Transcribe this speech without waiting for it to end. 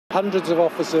Hundreds of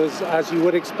officers, as you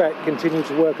would expect, continue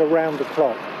to work around the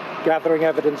clock, gathering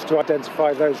evidence to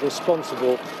identify those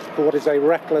responsible for what is a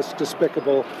reckless,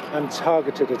 despicable and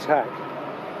targeted attack.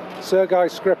 Sergei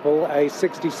Skripal, a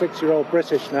 66-year-old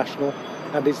British national,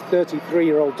 and his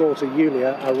 33-year-old daughter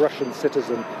Yulia, a Russian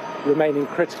citizen, remain in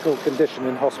critical condition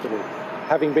in hospital,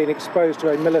 having been exposed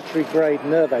to a military-grade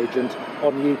nerve agent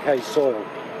on UK soil.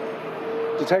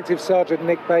 Detective Sergeant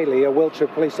Nick Bailey, a Wiltshire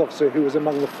police officer who was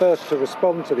among the first to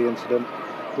respond to the incident,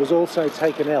 was also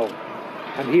taken ill,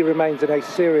 and he remains in a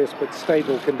serious but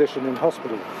stable condition in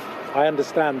hospital. I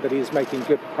understand that he is making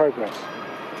good progress.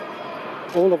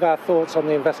 All of our thoughts on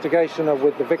the investigation are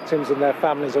with the victims and their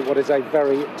families at what is a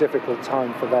very difficult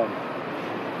time for them.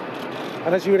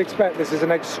 And as you would expect, this is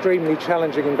an extremely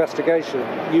challenging investigation.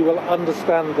 You will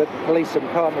understand that police and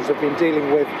partners have been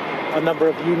dealing with a number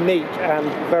of unique and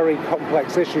very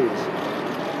complex issues.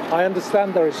 I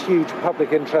understand there is huge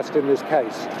public interest in this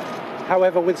case.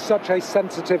 However, with such a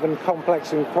sensitive and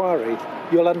complex inquiry,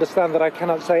 you'll understand that I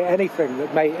cannot say anything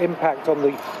that may impact on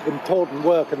the important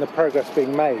work and the progress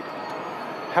being made.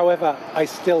 However, I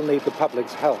still need the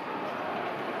public's help.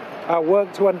 Our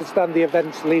work to understand the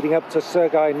events leading up to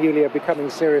Sergei and Yulia becoming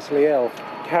seriously ill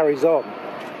carries on.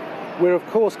 We're of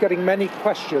course getting many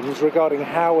questions regarding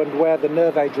how and where the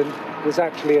nerve agent was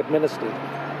actually administered.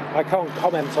 I can't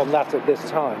comment on that at this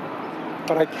time,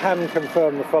 but I can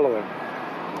confirm the following.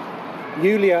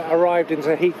 Yulia arrived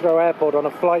into Heathrow Airport on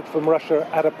a flight from Russia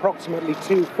at approximately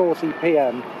 2:40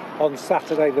 p.m. on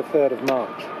Saturday the 3rd of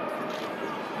March.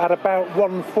 At about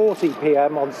 1:40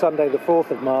 p.m. on Sunday the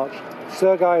 4th of March,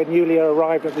 Sergei and Yulia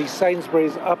arrived at the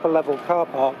Sainsbury's upper-level car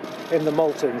park in the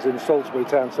Maltings in Salisbury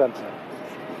town centre.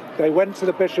 They went to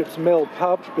the Bishop's Mill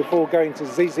pub before going to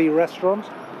ZZ Restaurant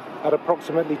at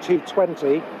approximately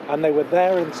 2:20, and they were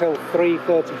there until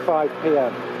 3:35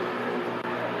 p.m.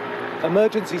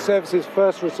 Emergency services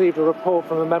first received a report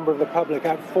from a member of the public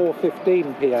at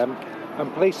 4:15 p.m,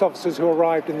 and police officers who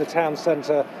arrived in the town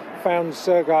centre found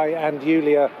Sergei and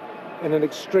Yulia in an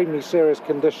extremely serious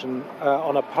condition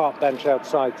on a park bench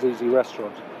outside ZZ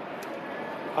Restaurant.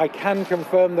 I can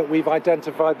confirm that we've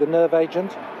identified the nerve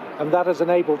agent, and that has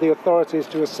enabled the authorities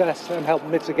to assess and help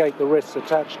mitigate the risks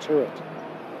attached to it.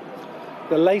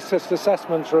 The latest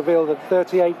assessments reveal that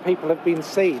 38 people have been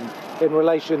seen in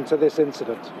relation to this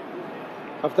incident.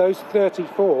 Of those,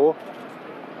 34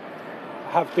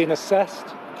 have been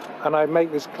assessed, and I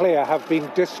make this clear, have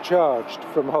been discharged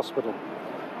from hospital.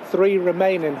 3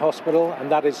 remain in hospital,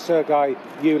 and that is Sergei,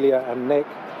 Yulia and Nick,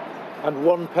 and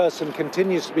 1 person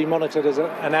continues to be monitored as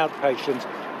an outpatient,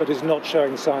 but is not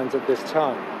showing signs at this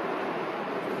time.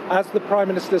 As the Prime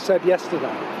Minister said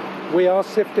yesterday, we are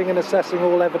sifting and assessing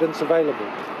all evidence available,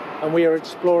 and we are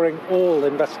exploring all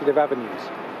investigative avenues.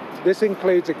 This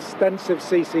includes extensive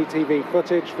CCTV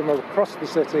footage from across the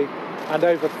city and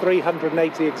over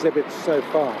 380 exhibits so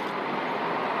far.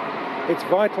 It's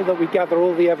vital that we gather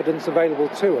all the evidence available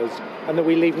to us and that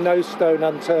we leave no stone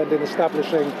unturned in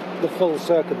establishing the full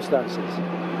circumstances.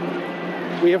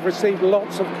 We have received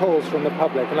lots of calls from the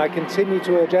public, and I continue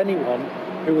to urge anyone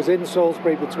who was in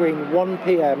Salisbury between 1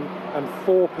 p.m. and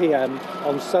 4 p.m.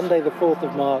 on Sunday the 4th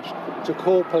of March to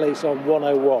call police on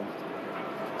 101.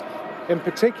 In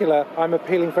particular, I'm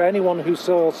appealing for anyone who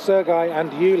saw Sergei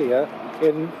and Yulia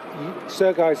in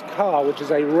Sergei's car, which is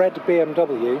a red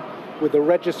BMW with the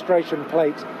registration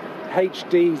plate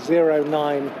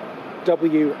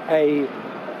HD09WA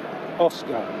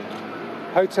Oscar,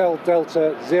 Hotel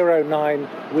Delta 09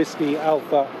 Whiskey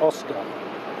Alpha Oscar,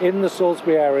 in the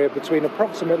Salisbury area between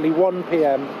approximately 1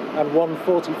 p.m. and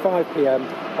 1:45 p.m.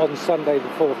 on Sunday the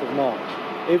 4th of March.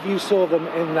 If you saw them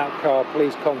in that car,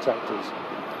 please contact us.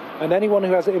 And anyone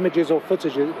who has images or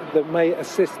footage that may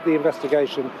assist the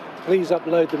investigation, please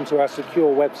upload them to our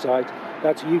secure website.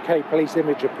 That's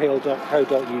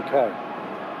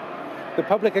ukpoliceimageappeal.co.uk. The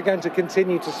public are going to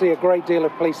continue to see a great deal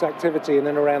of police activity in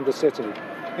and around the city,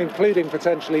 including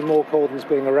potentially more cordons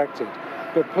being erected.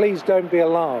 But please don't be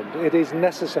alarmed. It is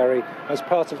necessary as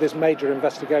part of this major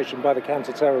investigation by the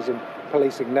counter-terrorism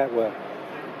policing network.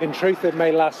 In truth, it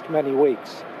may last many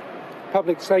weeks.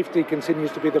 Public safety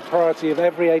continues to be the priority of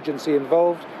every agency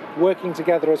involved, working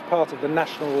together as part of the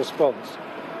national response.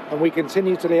 And we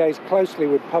continue to liaise closely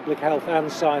with public health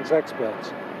and science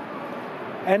experts.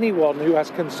 Anyone who has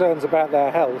concerns about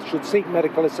their health should seek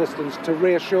medical assistance to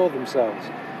reassure themselves.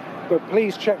 But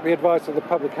please check the advice of the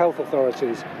public health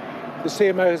authorities. The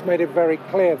CMO has made it very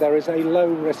clear there is a low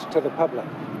risk to the public.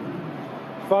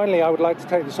 Finally, I would like to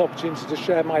take this opportunity to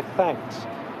share my thanks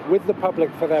with the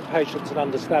public for their patience and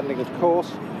understanding, of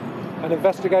course. An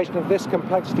investigation of this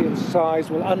complexity and size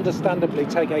will understandably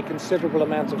take a considerable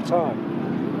amount of time.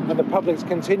 and the public's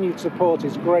continued support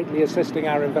is greatly assisting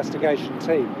our investigation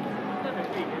team.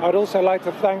 I'd also like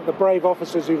to thank the brave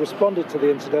officers who responded to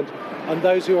the incident and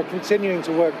those who are continuing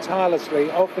to work tirelessly,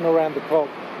 often around the clock,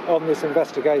 on this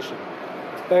investigation.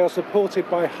 They are supported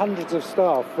by hundreds of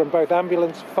staff from both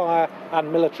ambulance, fire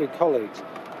and military colleagues.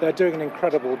 They're doing an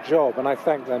incredible job, and I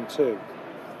thank them too.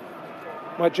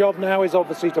 My job now is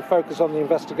obviously to focus on the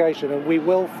investigation, and we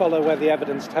will follow where the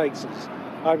evidence takes us.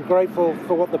 I'm grateful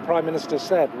for what the Prime Minister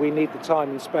said. We need the time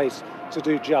and space to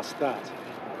do just that.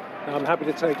 Now, I'm happy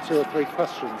to take 2 or 3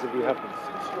 questions if you have them.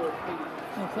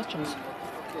 No questions.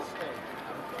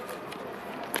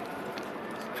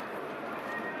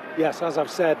 Yes, as I've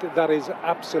said, that is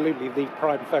absolutely the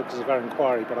prime focus of our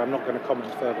inquiry, but I'm not going to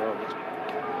comment further on it.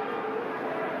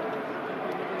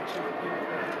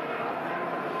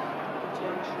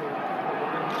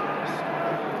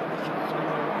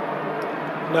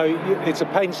 No, it's a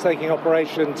painstaking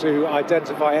operation to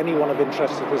identify anyone of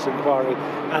interest to this inquiry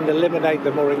and eliminate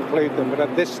them or include them, but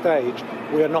at this stage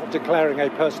we are not declaring a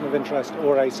person of interest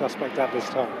or a suspect at this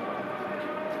time.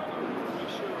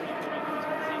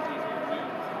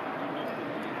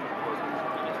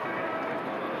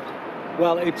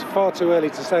 Well, it's far too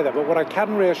early to say that, but what I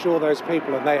can reassure those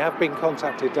people, and they have been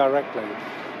contacted directly,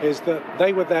 is that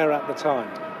they were there at the time.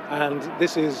 And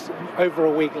this is over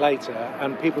a week later,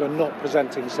 and people are not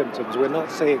presenting symptoms. We're not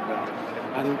seeing that.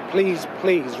 And please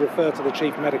refer to the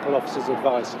Chief Medical Officer's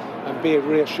advice and be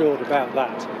reassured about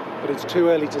that. But it's too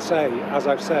early to say, as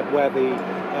I've said, where the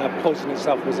poison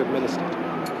itself was administered.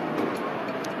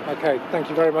 Okay, thank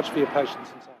you very much for your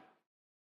patience.